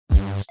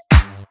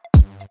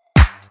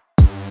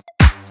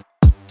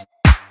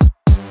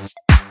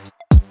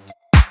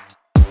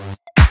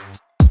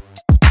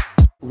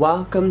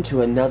Welcome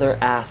to another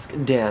Ask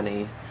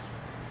Danny.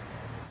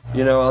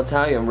 You know, I'll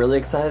tell you, I'm really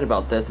excited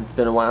about this. It's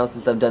been a while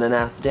since I've done an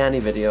Ask Danny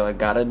video. I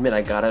gotta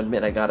admit.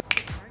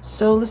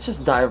 So let's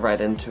just dive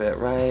right into it,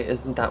 right?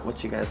 Isn't that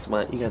what you guys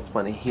want? You guys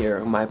want to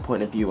hear my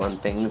point of view on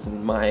things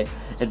and my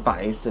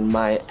advice and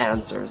my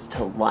answers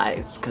to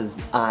life,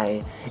 because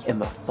I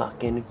am a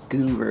fucking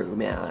guru,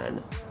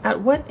 man.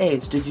 At what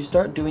age did you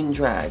start doing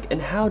drag,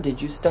 and how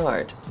did you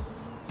start?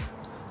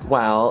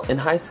 Well, in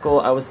high school,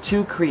 I was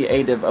too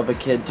creative of a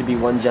kid to be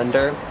one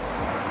gender,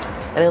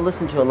 and I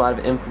listened to a lot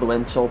of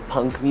influential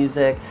punk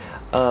music,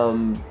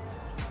 and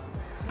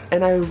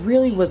I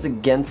really was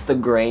against the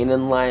grain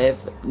in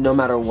life, no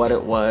matter what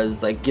it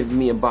was. Like, give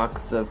me a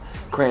box of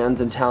crayons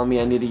and tell me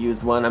I need to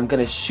use one, I'm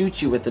gonna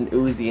shoot you with an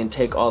Uzi and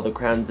take all the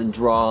crayons and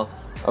draw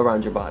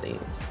around your body.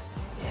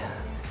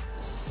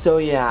 So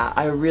yeah,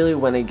 I really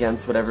went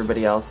against what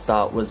everybody else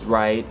thought was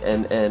right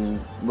and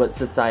what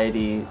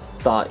society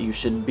thought you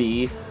should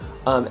be.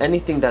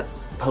 Anything that's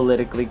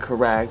politically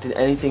correct and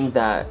anything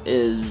that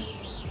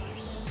is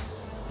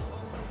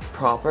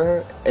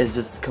proper is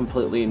just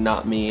completely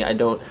not me. I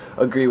don't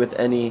agree with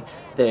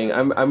anything.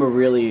 I'm a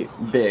really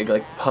big,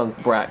 like,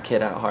 punk brat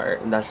kid at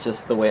heart, and that's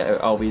just the way I've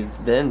always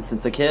been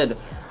since a kid.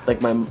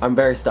 Like, I'm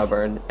very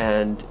stubborn,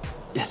 and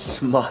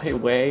it's my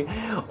way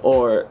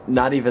or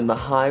not even the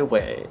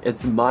highway.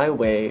 It's my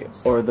way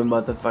or the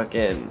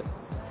motherfucking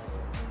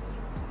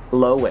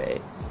low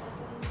way.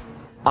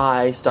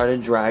 I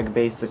started drag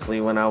basically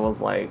when I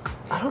was like,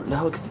 I don't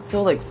know, because it's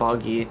so like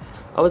foggy.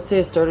 I would say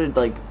I started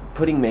like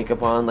putting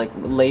makeup on like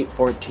late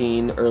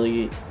 14,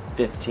 early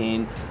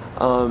 15.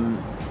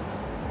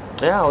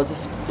 Yeah, I was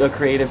just a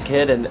creative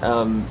kid, and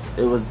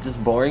it was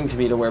just boring to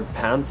me to wear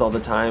pants all the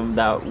time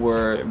that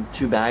were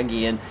too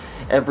baggy, and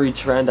every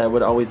trend I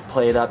would always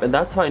play it up, and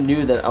that's how I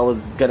knew that I was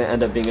gonna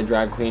end up being a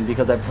drag queen,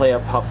 because I play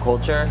up pop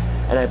culture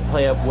and I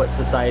play up what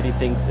society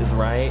thinks is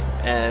right,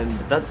 and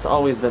that's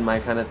always been my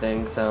kind of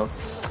thing. So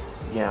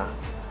yeah,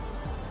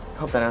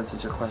 hope that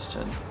answers your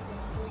question.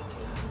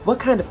 What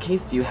kind of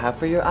case do you have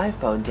for your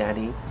iPhone,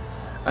 Danny?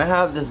 I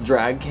have this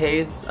drag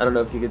case. I don't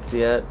know if you could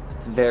see it.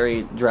 It's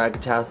very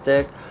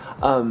drag-tastic.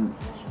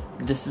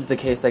 This is the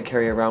case I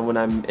carry around when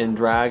I'm in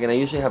drag, and I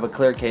usually have a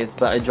clear case,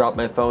 but I dropped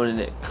my phone and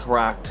it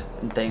cracked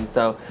and things,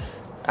 so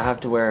I have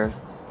to wear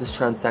this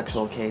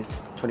transsexual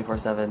case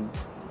 24/7.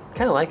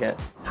 Kinda like it.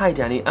 Hi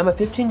Danny, I'm a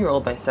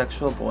 15-year-old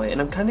bisexual boy,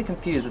 and I'm kinda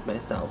confused with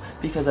myself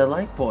because I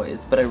like boys,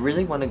 but I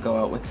really want to go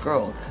out with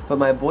girls, but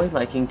my boy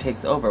liking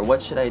takes over.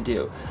 What should I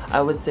do?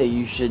 I would say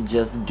you should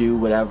just do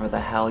whatever the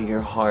hell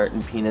your heart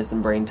and penis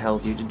and brain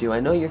tells you to do. I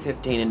know you're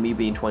 15 and me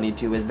being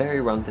 22 is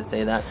very wrong to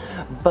say that,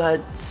 but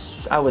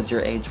I was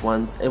your age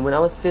once, and when I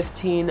was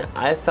 15,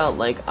 I felt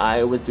like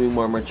I was doing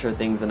more mature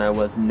things than I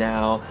was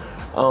now.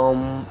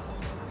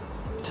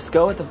 Just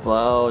go with the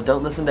flow,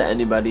 don't listen to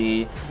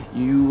anybody.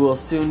 You will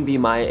soon be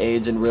my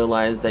age and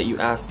realize that you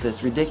asked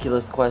this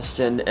ridiculous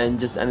question and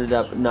just ended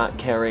up not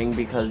caring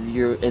because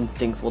your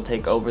instincts will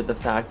take over the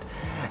fact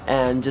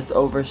and just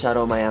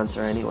overshadow my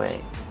answer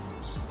anyway.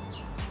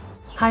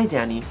 Hi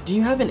Danny, do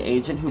you have an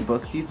agent who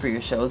books you for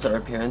your shows or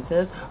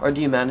appearances, or do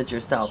you manage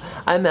yourself?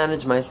 I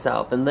manage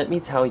myself, and let me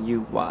tell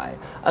you why.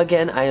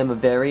 Again, I am a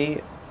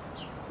very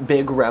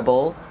big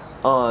rebel.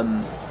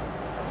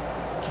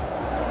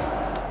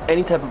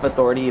 Any type of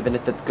authority, even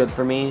if it's good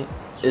for me,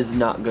 is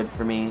not good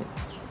for me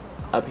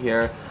up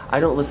here. I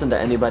don't listen to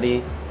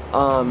anybody.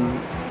 Although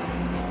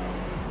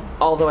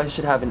I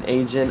should have an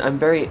agent, I'm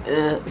very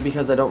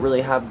because I don't really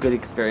have good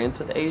experience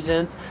with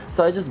agents,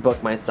 so I just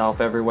book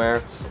myself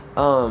everywhere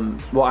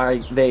while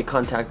they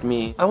contact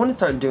me. I want to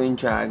start doing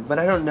drag, but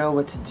I don't know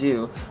what to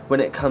do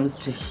when it comes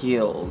to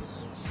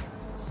heels.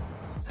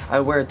 I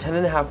wear a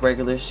 10.5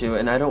 regular shoe,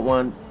 and I don't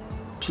want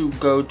to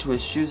go to a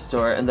shoe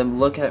store and then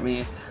look at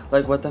me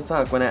like, what the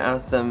fuck, when I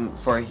ask them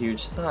for a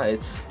huge size.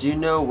 Do you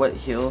know what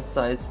heel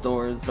size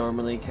stores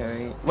normally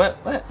carry? What?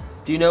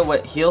 Do you know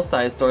what heel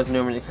size stores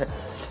normally carry?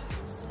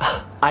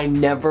 I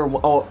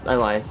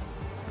lie.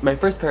 My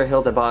first pair of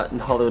heels I bought in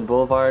Hollywood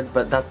Boulevard,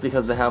 but that's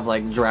because they have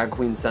like Drag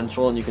Queen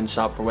Central and you can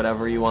shop for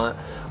whatever you want.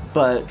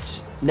 But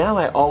now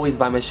I always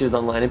buy my shoes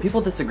online, and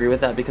people disagree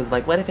with that because,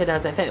 like, what if it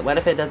doesn't fit? What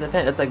if it doesn't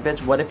fit? It's like,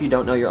 bitch, what if you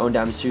don't know your own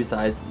damn shoe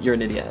size? You're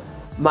an idiot.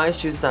 My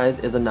shoe size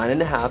is a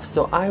 9.5,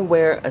 so I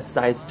wear a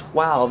size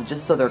 12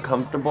 just so they're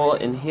comfortable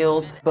in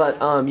heels. But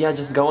yeah,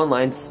 just go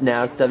online,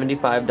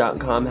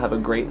 snaz75.com, have a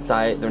great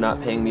site. They're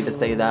not paying me to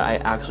say that. I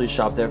actually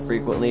shop there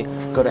frequently.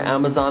 Go to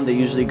Amazon, they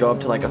usually go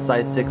up to like a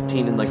size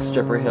 16 in like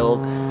stripper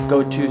heels.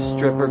 Go to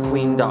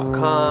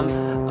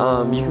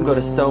stripperqueen.com. You can go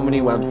to so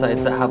many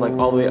websites that have like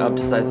all the way up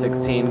to size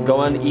 16. Go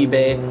on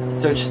eBay,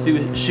 search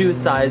shoe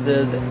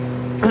sizes,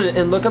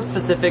 and look up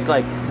specific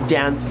like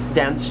dance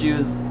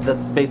shoes.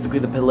 That's basically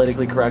the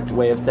politically correct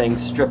way of saying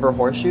stripper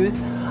horseshoes.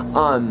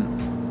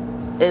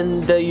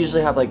 And they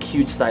usually have like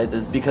huge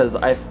sizes because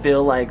I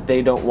feel like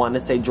they don't want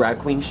to say drag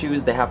queen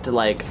shoes. They have to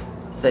like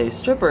say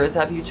strippers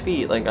have huge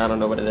feet. Like, I don't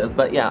know what it is,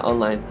 but yeah,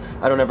 online.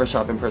 I don't ever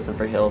shop in person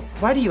for heels.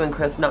 Why do you and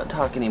Chris not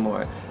talk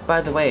anymore?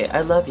 By the way,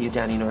 I love you,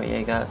 Danny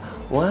Noriega.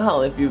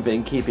 Well, if you've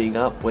been keeping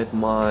up with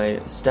my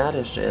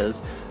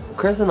statuses,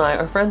 Chris and I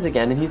are friends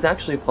again, and he's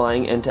actually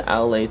flying into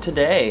LA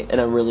today,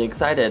 and I'm really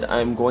excited.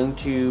 I'm going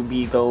to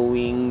be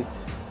going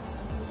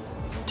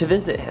to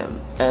visit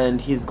him,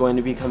 and he's going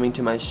to be coming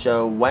to my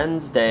show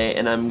Wednesday,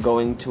 and I'm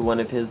going to one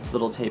of his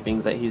little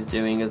tapings that he's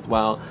doing as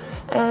well,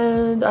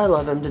 and I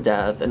love him to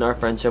death, and our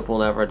friendship will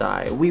never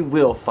die. We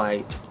will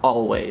fight,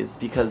 always,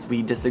 because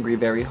we disagree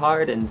very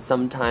hard, and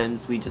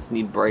sometimes we just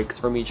need breaks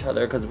from each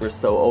other because we're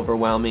so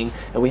overwhelming,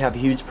 and we have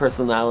huge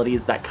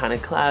personalities that kind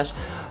of clash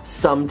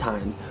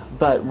sometimes,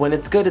 but when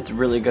it's good, it's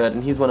really good,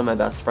 and he's one of my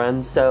best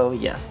friends, so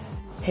yes.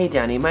 Hey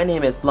Danny, my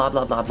name is blah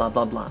blah blah blah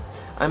blah blah.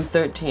 I'm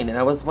 13, and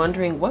I was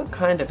wondering what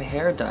kind of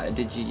hair dye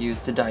did you use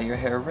to dye your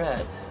hair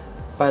red?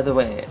 By the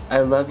way,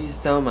 I love you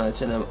so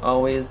much, and I'm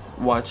always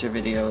watch your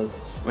videos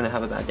when I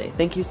have a bad day.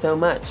 Thank you so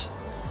much,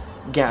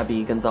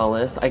 Gabby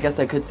Gonzalez. I guess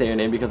I could say your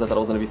name because I thought it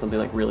was gonna be something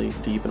like really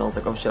deep, and I was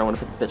like, oh shit, I want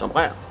to put this bitch on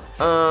blast.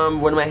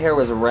 When my hair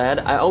was red,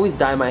 I always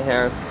dye my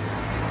hair.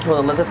 Hold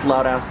on, let this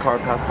loud ass car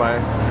pass by.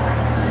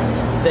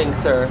 Thanks,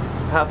 sir.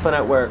 Have fun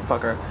at work,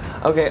 fucker.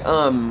 Okay,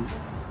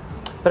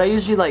 but I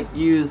usually like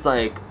use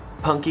like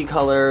punky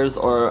colors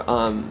or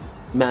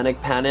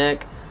Manic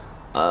Panic.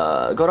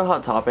 Go to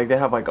Hot Topic, they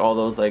have like all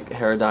those like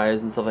hair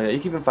dyes and stuff like that. You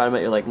can even find them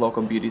at your like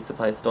local beauty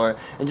supply store,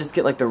 and just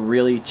get like the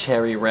really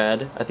cherry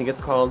red, I think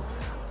it's called.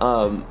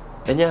 And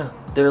yeah,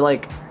 they're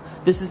like,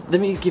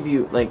 let me give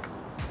you like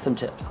some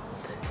tips.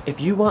 If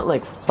you want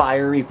like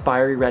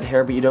fiery red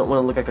hair but you don't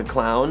want to look like a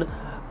clown,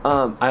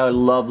 I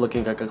love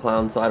looking like a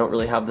clown, so I don't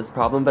really have this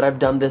problem, but I've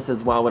done this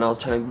as well when I was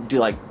trying to do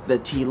like the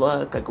tea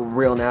look, like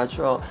real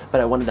natural,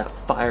 but I wanted that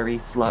fiery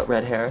slut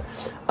red hair.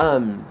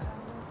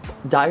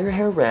 Dye your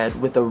hair red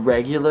with a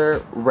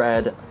regular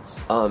red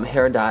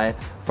hair dye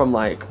from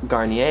like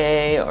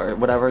Garnier or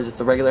whatever, just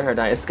a regular hair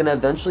dye. It's gonna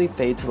eventually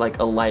fade to like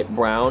a light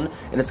brown,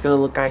 and it's gonna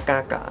look like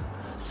caca.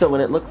 So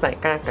when it looks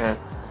like caca,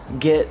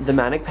 get the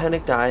Manic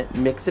Panic dye,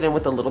 mix it in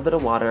with a little bit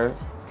of water,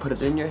 put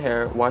it in your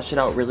hair, wash it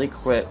out really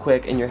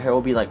quick, and your hair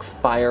will be like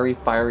fiery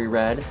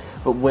red.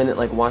 But when it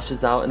like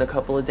washes out in a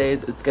couple of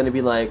days, it's gonna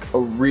be like a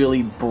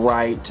really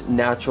bright,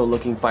 natural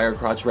looking fire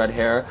crotch red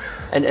hair.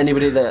 And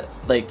anybody that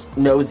like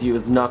knows you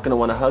is not gonna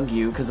wanna hug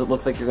you because it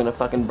looks like you're gonna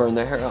fucking burn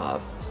their hair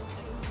off.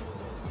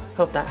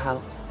 Hope that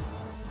helps.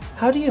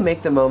 How do you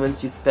make the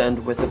moments you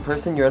spend with the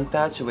person you're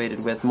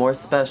infatuated with more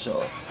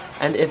special?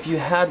 And if you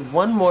had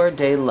one more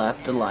day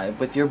left alive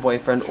with your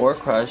boyfriend or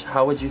crush,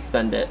 how would you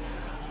spend it?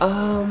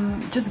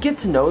 Just get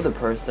to know the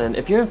person.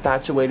 If you're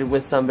infatuated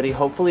with somebody,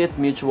 hopefully it's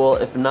mutual.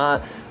 If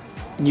not,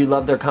 you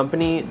love their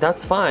company,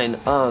 that's fine.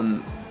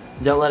 Don't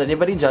let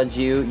anybody judge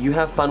you. You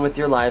have fun with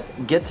your life.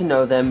 Get to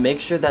know them. Make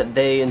sure that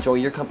they enjoy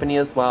your company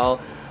as well.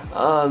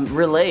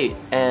 Relate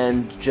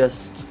and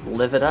just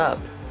live it up.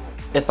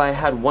 If I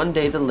had one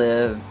day to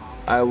live,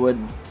 I would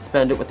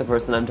spend it with the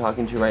person I'm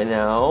talking to right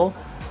now.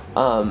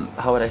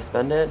 How would I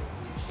spend it?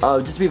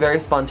 Just be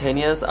very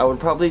spontaneous. I would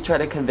probably try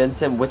to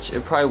convince him, which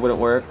it probably wouldn't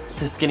work,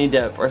 to skinny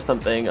dip or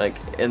something like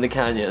in the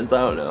canyons.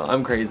 I don't know,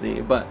 I'm crazy,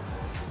 but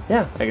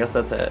yeah, I guess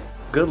that's it.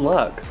 Good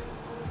luck.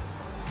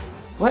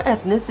 What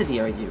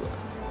ethnicity are you?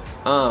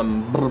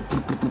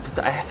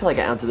 I feel like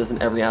I answered this in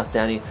every Ask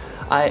Danny.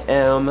 I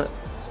don't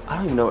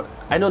even know,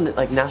 I know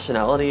like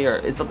nationality, or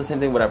is that the same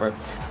thing? Whatever.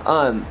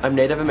 I'm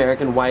Native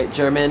American, white,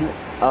 German,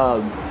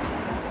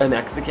 a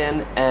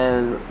Mexican,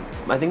 and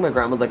I think my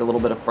grandma's like a little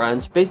bit of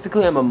French.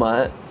 Basically, I'm a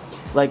mutt.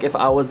 Like, if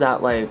I was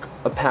at like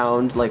a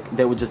pound, like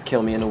they would just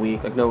kill me in a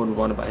week. Like, no one would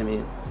want to buy me.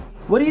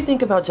 What do you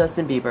think about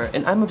Justin Bieber?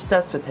 And I'm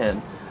obsessed with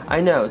him.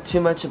 I know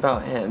too much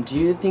about him. Do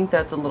you think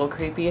that's a little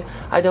creepy?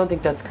 I don't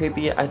think that's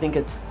creepy. I think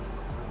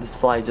this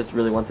fly just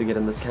really wants to get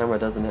in this camera,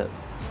 doesn't it?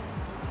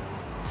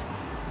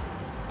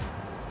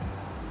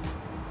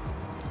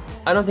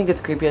 I don't think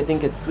it's creepy. I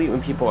think it's sweet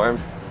when people are...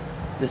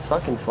 This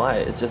fucking fly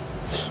is just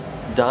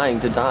dying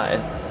to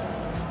die.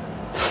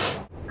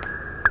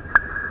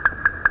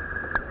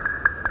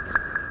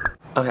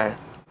 Okay.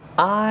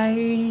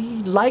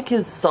 I like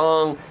his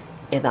song,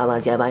 If I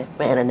Was Your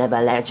Boyfriend, I'd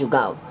Never Let You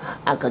Go.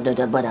 I could do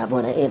the butter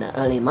in the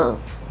early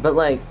morning. But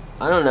like,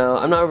 I don't know,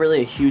 I'm not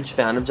really a huge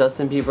fan of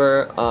Justin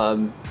Bieber.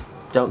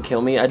 Don't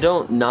kill me. I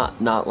don't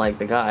not like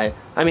the guy.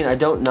 I mean, I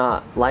don't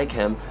not like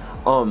him.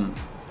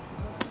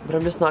 But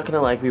I'm just not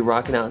gonna like be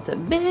rocking out and say,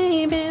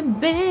 baby,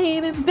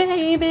 baby,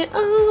 baby,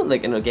 oh,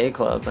 like in a gay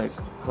club, like,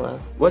 hello.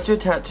 What's your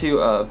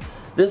tattoo of?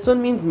 This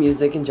one means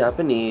music in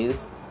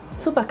Japanese.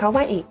 Super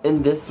kawaii.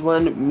 And this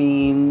one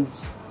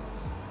means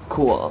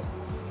cool.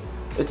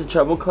 It's a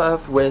treble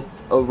clef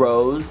with a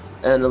rose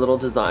and a little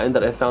design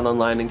that I found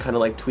online and kind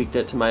of like tweaked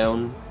it to my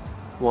own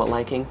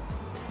liking.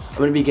 I'm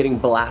gonna be getting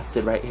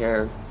blasted right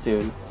here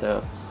soon,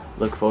 so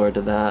look forward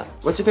to that.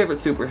 What's your favorite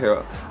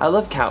superhero? I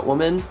love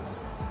Catwoman.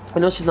 I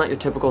know she's not your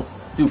typical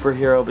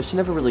superhero, but she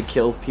never really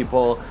kills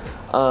people.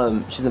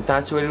 She's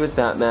infatuated with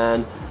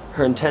Batman.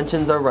 Her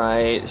intentions are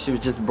right. She was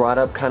just brought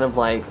up kind of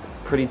like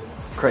pretty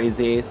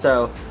crazy,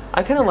 so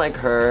I kind of like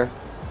her.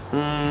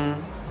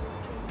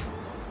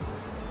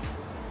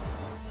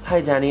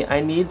 Hi Danny, I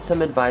need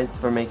some advice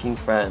for making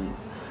friends.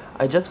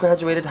 I just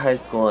graduated high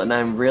school and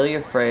I'm really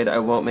afraid I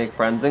won't make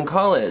friends in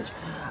college.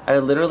 I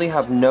literally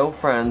have no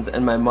friends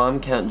and my mom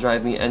can't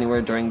drive me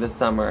anywhere during the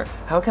summer.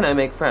 How can I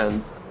make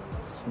friends?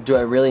 Do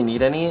I really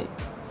need any?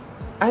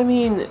 I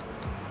mean,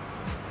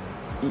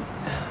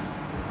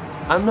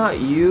 I'm not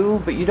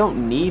you, but you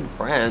don't need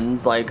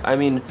friends. Like, I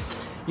mean,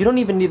 you don't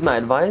even need my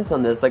advice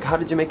on this. Like, how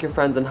did you make your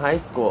friends in high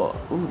school?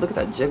 Ooh, look at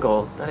that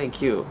jiggle. That ain't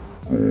cute.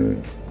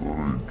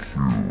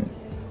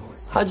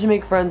 How'd you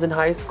make friends in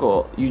high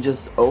school? You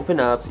just open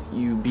up,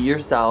 you be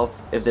yourself.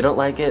 If they don't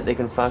like it, they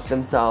can fuck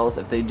themselves.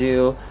 If they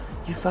do,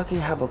 you fucking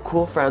have a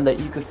cool friend that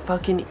you could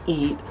fucking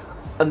eat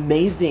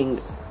amazing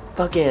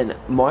fucking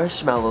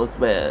marshmallows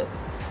with.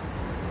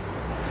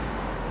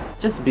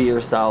 Just be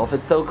yourself.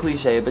 It's so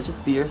cliche, but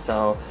just be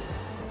yourself.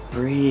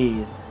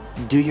 Breathe.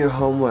 Do your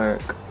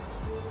homework.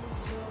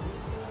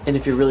 And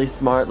if you're really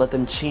smart, let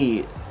them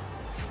cheat.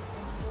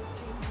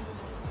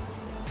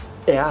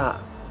 Yeah.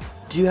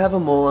 Do you have a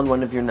mole on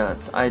one of your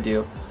nuts? I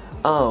do.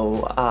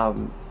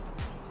 Oh,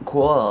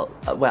 cool.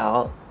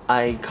 Well,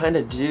 I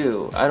kinda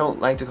do. I don't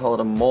like to call it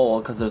a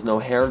mole because there's no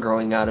hair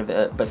growing out of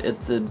it, but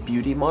it's a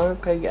beauty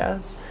mark, I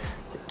guess.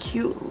 It's a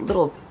cute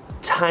little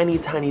tiny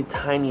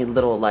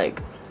little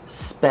like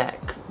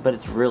speck, but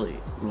it's really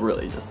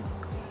just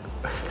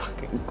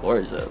fucking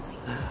gorgeous.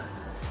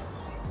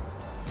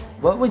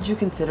 What would you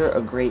consider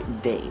a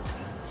great date?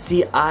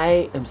 See,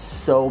 I am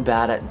so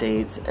bad at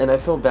dates, and I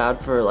feel bad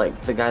for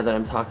like the guy that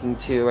I'm talking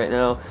to right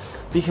now,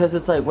 because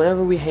it's like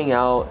whenever we hang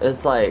out,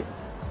 it's like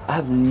I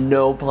have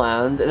no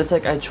plans, and it's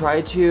like I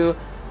try to,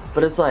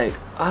 but it's like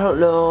I don't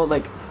know,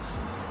 like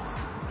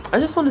I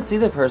just want to see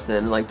the person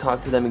and like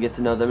talk to them and get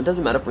to know them. It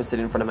doesn't matter if we're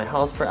sitting in front of my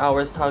house for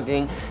hours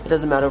talking. It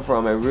doesn't matter if we're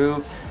on my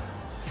roof.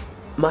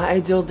 My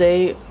ideal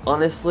date,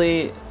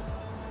 honestly,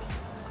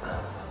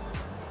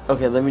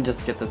 okay, let me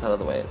just get this out of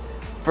the way.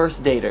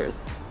 First daters.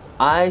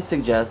 I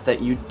suggest that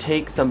you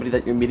take somebody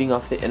that you're meeting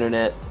off the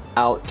internet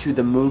out to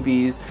the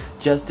movies,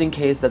 just in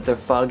case that they're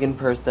fug in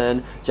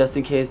person, just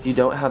in case you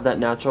don't have that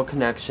natural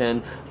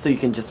connection, so you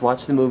can just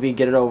watch the movie,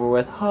 get it over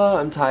with,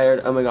 I'm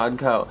tired, oh my god,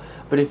 go.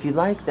 But if you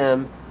like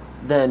them,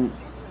 then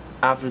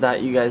after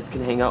that you guys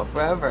can hang out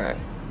forever.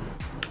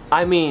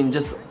 I mean,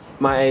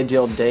 just my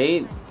ideal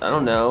date, I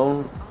don't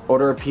know,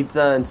 order a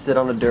pizza and sit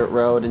on a dirt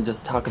road and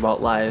just talk about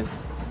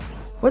life.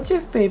 What's your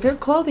favorite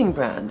clothing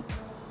brand?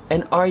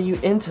 And are you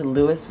into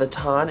Louis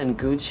Vuitton and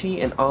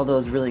Gucci and all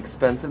those really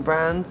expensive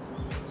brands?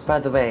 By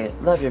the way,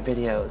 love your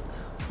videos.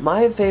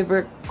 My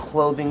favorite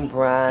clothing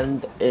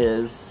brand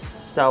is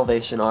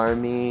Salvation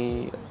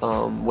Army,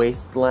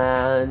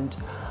 Wasteland,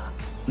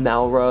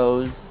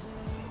 Melrose,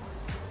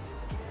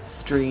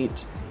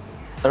 Street.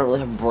 I don't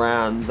really have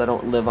brands. I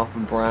don't live off a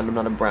brand. I'm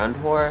not a brand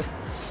whore.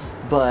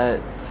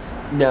 But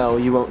no,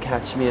 you won't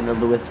catch me in a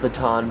Louis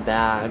Vuitton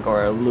bag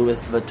or a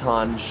Louis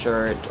Vuitton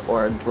shirt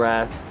or a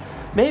dress.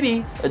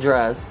 Maybe a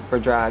dress for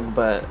drag,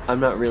 but I'm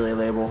not really a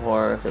label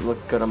whore. If it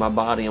looks good on my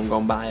body, I'm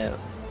gonna buy it.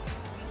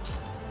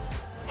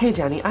 Hey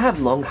Danny, I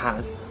have long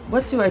hairs.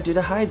 What do I do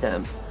to hide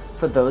them?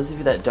 For those of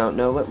you that don't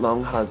know what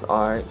long hairs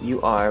are,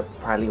 you are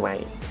probably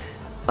white.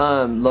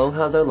 Long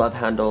hairs are love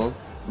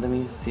handles. Let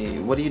me see.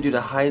 What do you do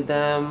to hide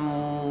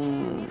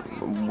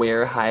them?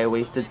 Wear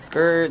high-waisted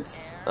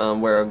skirts.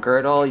 Wear a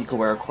girdle. You can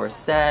wear a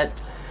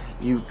corset.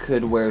 You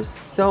could wear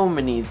so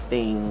many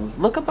things.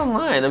 Look up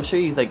online. I'm sure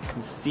you like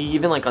can see,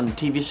 even like on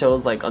TV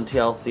shows like on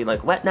TLC,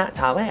 like what not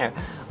to wear.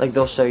 Like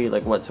they'll show you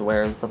like what to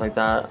wear and stuff like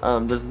that.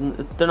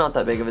 They're not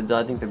that big of a deal.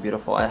 I think they're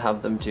beautiful. I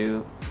have them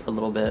too a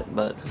little bit,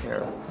 but who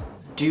cares?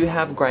 Do you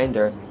have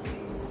Grindr?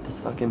 This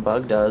fucking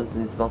bug does,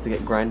 and he's about to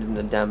get grinded in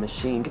the damn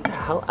machine. Get the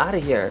hell out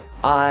of here.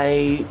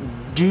 I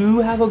do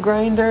have a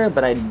Grindr,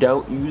 but I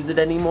don't use it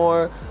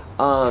anymore.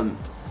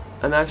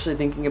 I'm actually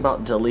thinking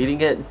about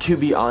deleting it, to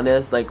be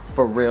honest, like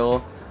for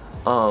real.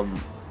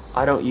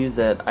 I don't use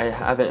it. I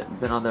haven't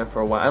been on there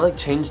for a while. I like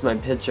changed my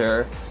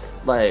picture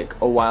like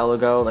a while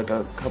ago, like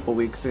a couple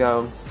weeks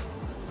ago,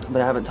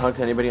 but I haven't talked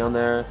to anybody on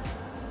there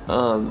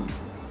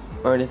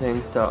or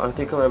anything, so I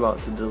think I'm about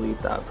to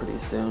delete that pretty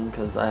soon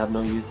because I have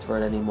no use for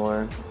it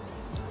anymore.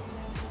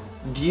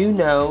 Do you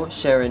know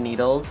Sharon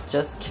Needles?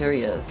 Just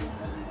curious.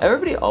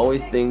 Everybody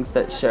always thinks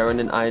that Sharon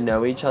and I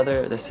know each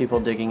other. There's people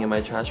digging in my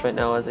trash right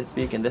now as I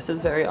speak, and this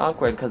is very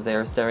awkward because they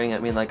are staring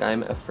at me like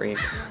I'm a freak.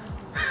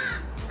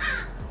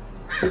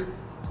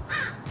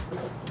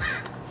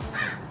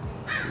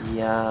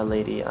 Yeah,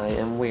 lady, I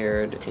am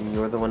weird, and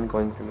you're the one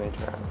going through my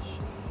trash.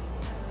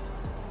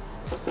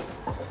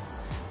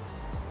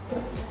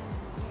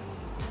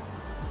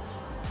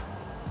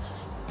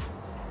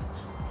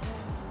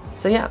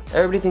 So yeah,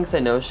 everybody thinks I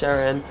know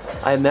Sharon.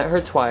 I met her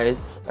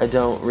twice. I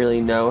don't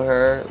really know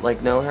her,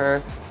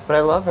 but I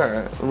love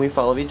her. And we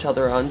follow each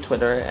other on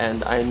Twitter,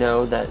 and I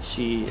know that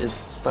she is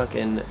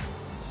fucking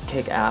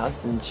kick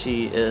ass, and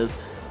she is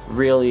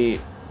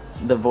really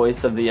the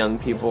voice of the young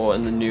people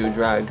in the new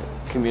drag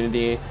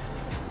community.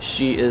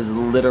 She is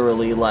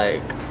literally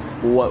like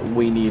what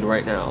we need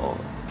right now.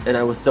 and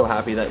I was so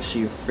happy that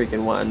she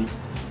freaking won,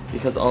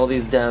 because all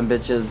these damn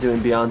bitches doing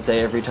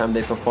Beyonce every time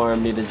they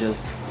perform need to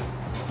just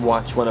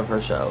watch one of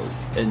her shows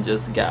and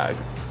just gag.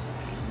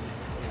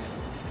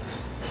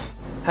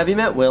 Have you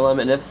met Willem,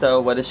 and if so,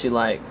 what is she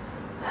like?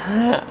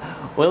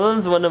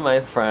 Willem's one of my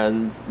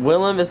friends.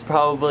 Willem is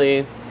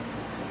probably,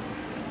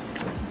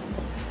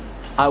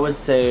 I would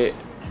say,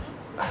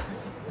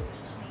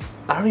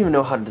 I don't even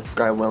know how to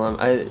describe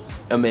Willem.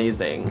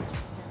 Amazing.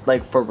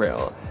 Like, for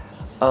real.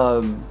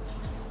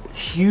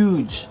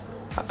 Huge.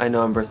 I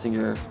know I'm bursting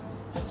your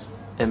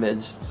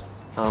image.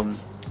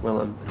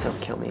 Willem, don't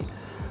kill me.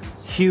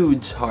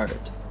 Huge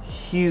heart.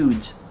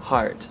 Huge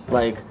heart.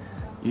 Like,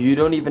 you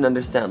don't even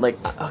understand.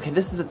 Like, okay,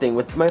 this is the thing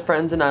with my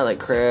friends and I, like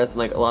Chris and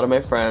like a lot of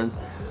my friends,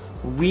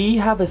 we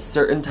have a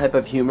certain type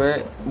of humor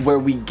where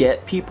we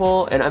get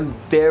people, and I'm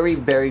very,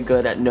 very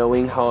good at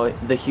knowing how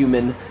the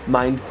human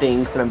mind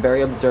thinks, and I'm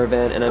very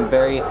observant, and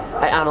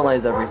I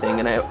analyze everything,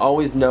 and I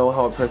always know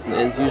how a person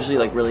is, usually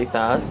like really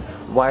fast.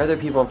 Why are there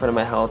people in front of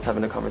my house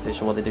having a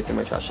conversation while they dig through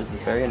my trash? This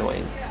is very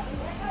annoying.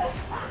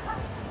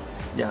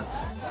 Yeah,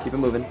 keep it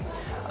moving.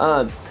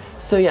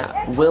 So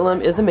yeah,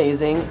 Willem is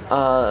amazing.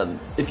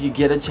 If you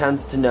get a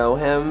chance to know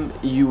him,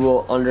 you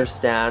will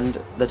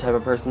understand the type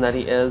of person that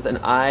he is, and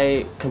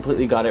I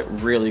completely got it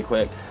really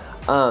quick.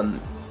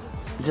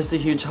 Just a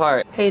huge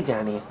heart. Hey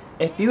Danny,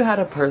 if you had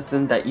a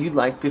person that you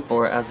liked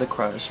before as a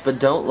crush, but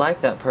don't like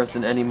that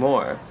person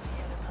anymore,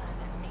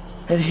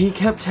 and he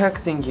kept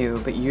texting you,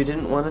 but you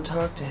didn't want to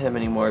talk to him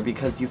anymore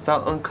because you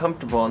felt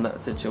uncomfortable in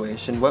that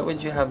situation, what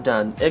would you have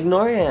done?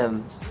 Ignore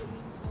him.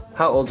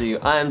 How old are you?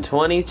 I am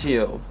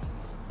 22.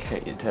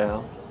 Can't you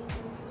tell?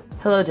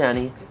 Hello,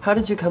 Danny. How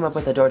did you come up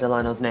with Adore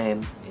Delano's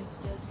name?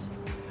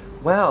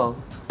 Well,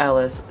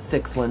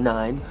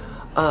 Alice619.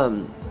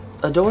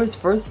 Adore's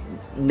first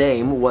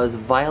name was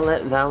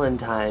Violet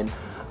Valentine.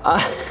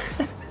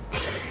 Oh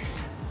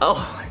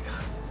my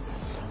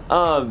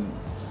god.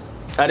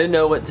 I didn't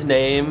know what to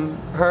name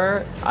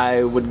her.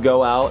 I would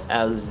go out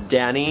as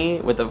Danny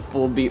with a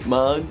full beat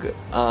mug.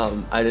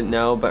 I didn't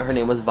know, but her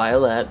name was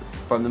Violet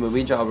from the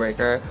movie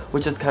Jawbreaker,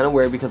 which is kind of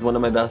weird because one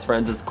of my best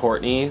friends is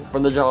Courtney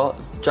from the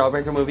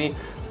Jawbreaker movie,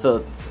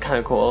 so it's kind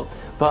of cool.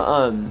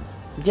 But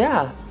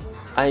yeah,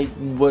 I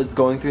was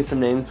going through some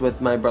names with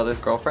my brother's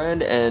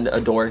girlfriend, and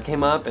Adore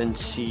came up, and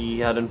she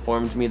had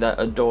informed me that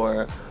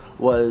Adore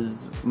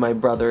was my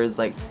brother's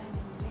like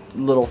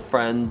little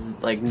friend's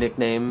like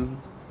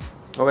nickname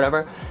or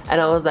whatever,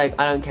 and I was like,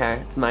 I don't care,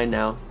 it's mine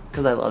now,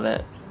 because I love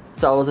it.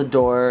 So I was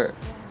Adore.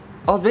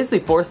 I was basically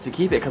forced to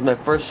keep it because my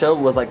first show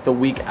was like the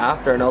week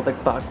after, and I was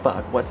like,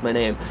 fuck, what's my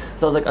name?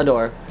 So I was like,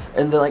 Adore,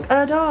 and they're like,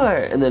 Adore,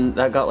 and then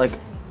that got like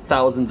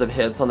thousands of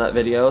hits on that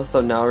video,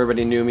 so now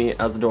everybody knew me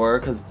as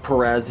Adore because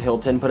Perez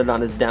Hilton put it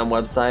on his damn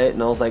website,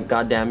 and I was like,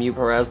 god damn you,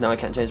 Perez, now I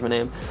can't change my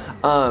name.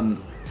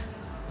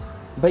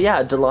 But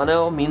yeah,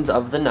 Delano means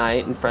of the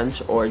night in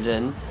French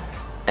origin,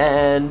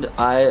 and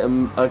I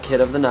am a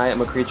kid of the night,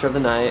 I'm a creature of the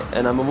night,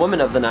 and I'm a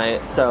woman of the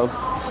night, so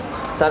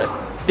that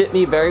fit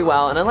me very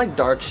well. And I like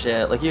dark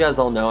shit, like you guys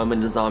all know I'm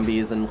into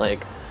zombies and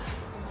like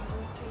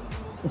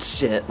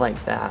shit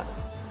like that.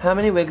 How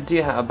many wigs do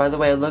you have? By the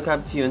way, I look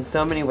up to you in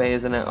so many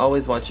ways, and I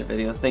always watch your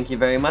videos. Thank you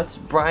very much.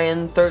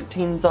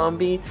 Brian13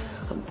 Zombie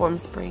on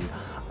Formspring.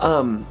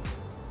 I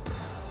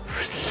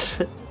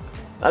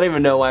don't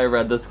even know why I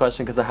read this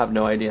question because I have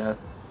no idea.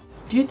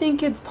 Do you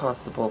think it's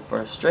possible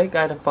for a straight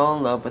guy to fall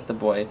in love with a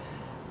boy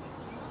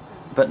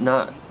but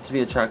not to be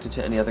attracted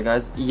to any other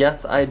guys?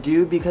 Yes, I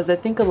do, because I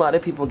think a lot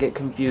of people get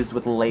confused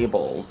with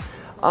labels.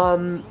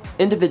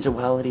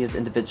 Individuality is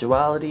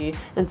individuality,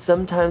 and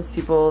sometimes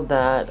people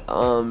that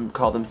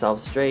call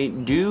themselves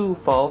straight do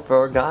fall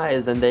for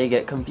guys, and they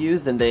get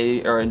confused and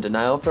they are in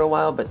denial for a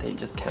while, but they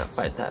just can't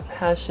fight that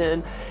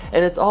passion.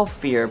 And it's all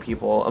fear,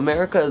 people.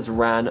 America is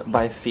ran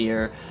by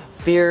fear.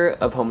 Fear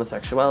of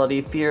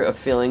homosexuality, fear of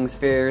feelings,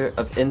 fear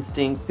of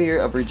instinct, fear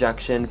of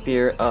rejection,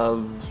 fear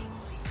of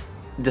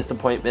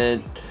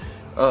disappointment,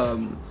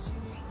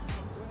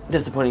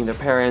 disappointing their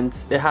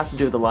parents. It has to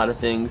do with a lot of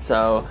things,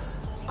 so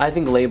I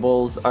think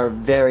labels are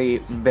very,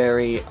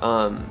 very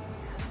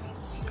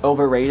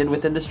overrated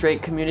within the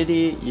straight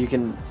community. You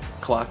can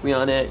clock me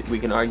on it, we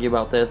can argue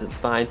about this, it's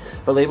fine,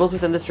 but labels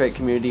within the straight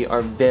community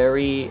are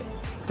very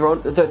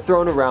they're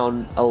thrown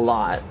around a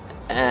lot,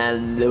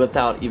 and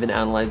without even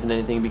analyzing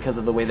anything because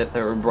of the way that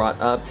they were brought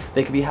up.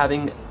 They could be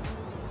having,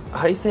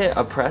 how do you say it,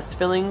 oppressed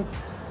feelings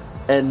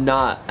and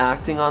not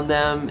acting on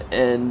them,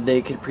 and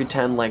they could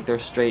pretend like they're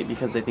straight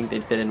because they think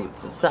they'd fit in with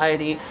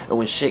society, and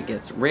when shit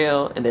gets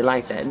real and they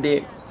like that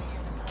dick,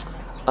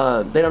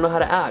 they don't know how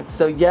to act.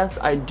 So yes,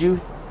 I do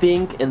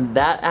think in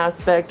that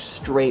aspect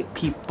straight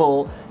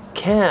people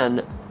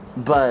can,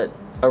 but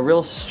a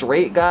real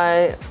straight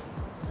guy,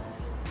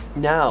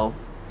 no.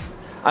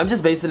 I'm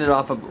just basing it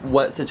off of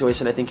what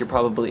situation I think you're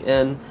probably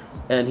in,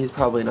 and he's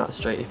probably not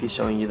straight if he's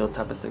showing you those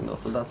type of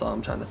signals, so that's all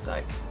I'm trying to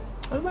say.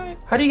 Alright.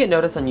 How do you get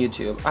noticed on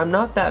YouTube? I'm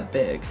not that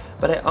big,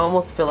 but I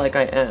almost feel like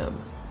I am.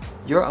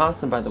 You're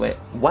awesome, by the way.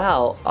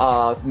 Well,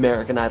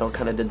 American Idol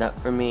kind of did that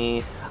for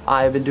me.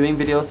 I've been doing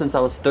videos since I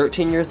was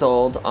 13 years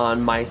old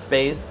on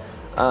MySpace.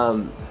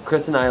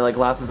 Chris and I like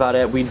laugh about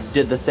it. We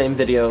did the same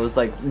videos,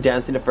 like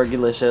dancing to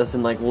Fergalicious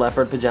and like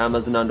leopard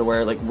pajamas and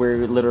underwear. Like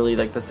we're literally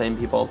like the same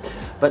people.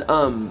 But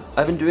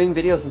I've been doing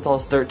videos since I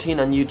was 13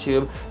 on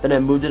YouTube. Then I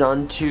moved it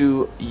on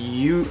to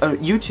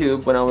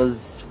YouTube when I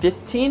was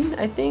 15,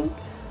 I think.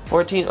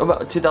 14,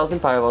 about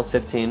 2005 I was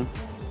 15.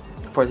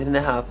 14 and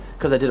a half,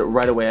 because I did it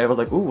right away. I was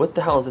like, ooh, what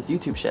the hell is this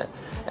YouTube shit?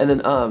 And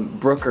then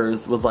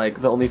Brookers was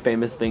like the only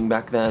famous thing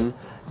back then.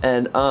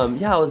 And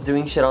yeah, I was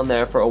doing shit on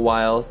there for a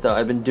while, so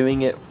I've been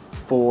doing it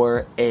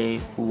for a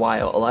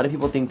while. A lot of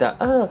people think that,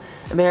 oh,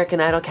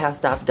 American Idol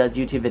cast off does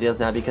YouTube videos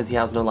now because he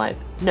has no life.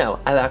 No,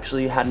 I've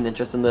actually had an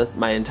interest in this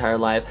my entire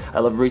life. I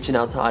love reaching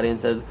out to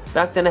audiences.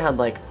 Back then I had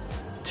like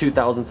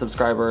 2,000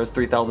 subscribers,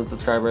 3,000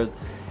 subscribers,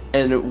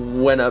 and it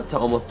went up to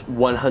almost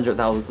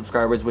 100,000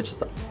 subscribers, which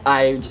is,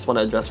 I just want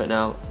to address right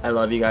now. I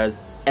love you guys,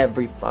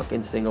 every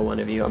fucking single one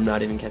of you. I'm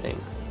not even kidding.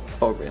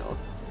 For real.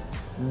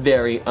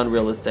 Very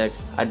unrealistic.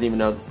 I didn't even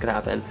know this could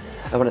happen.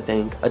 I want to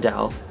thank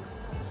Adele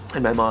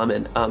and my mom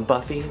and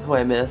Buffy, who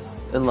I miss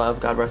and love.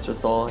 God rest her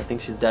soul. I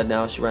think she's dead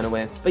now. She ran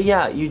away. But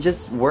yeah, you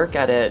just work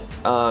at it.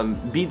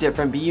 Be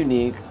different. Be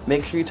unique.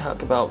 Make sure you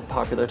talk about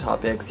popular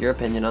topics, your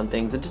opinion on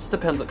things. It just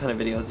depends what kind of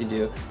videos you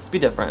do. Just be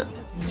different.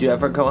 Do you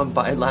ever go on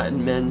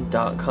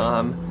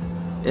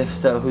BuyLatinMen.com? If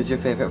so, who's your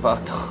favorite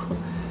vato?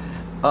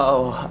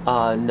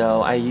 Oh,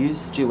 no. I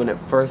used to when it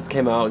first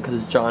came out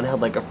because John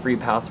had like a free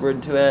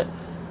password to it.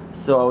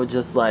 So I would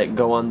just like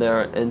go on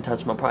there and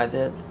touch my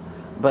private.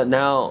 But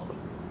now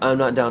I'm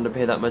not down to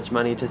pay that much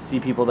money to see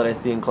people that I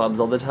see in clubs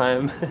all the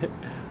time.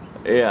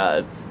 Yeah,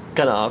 it's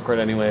kind of awkward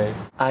anyway.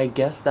 I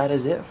guess that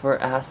is it for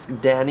Ask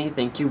Danny.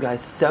 Thank you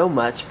guys so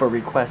much for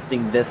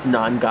requesting this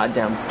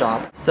non-goddamn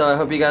stop. So I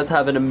hope you guys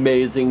have an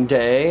amazing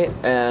day,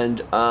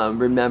 and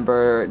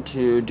remember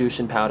to douche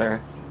and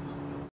powder.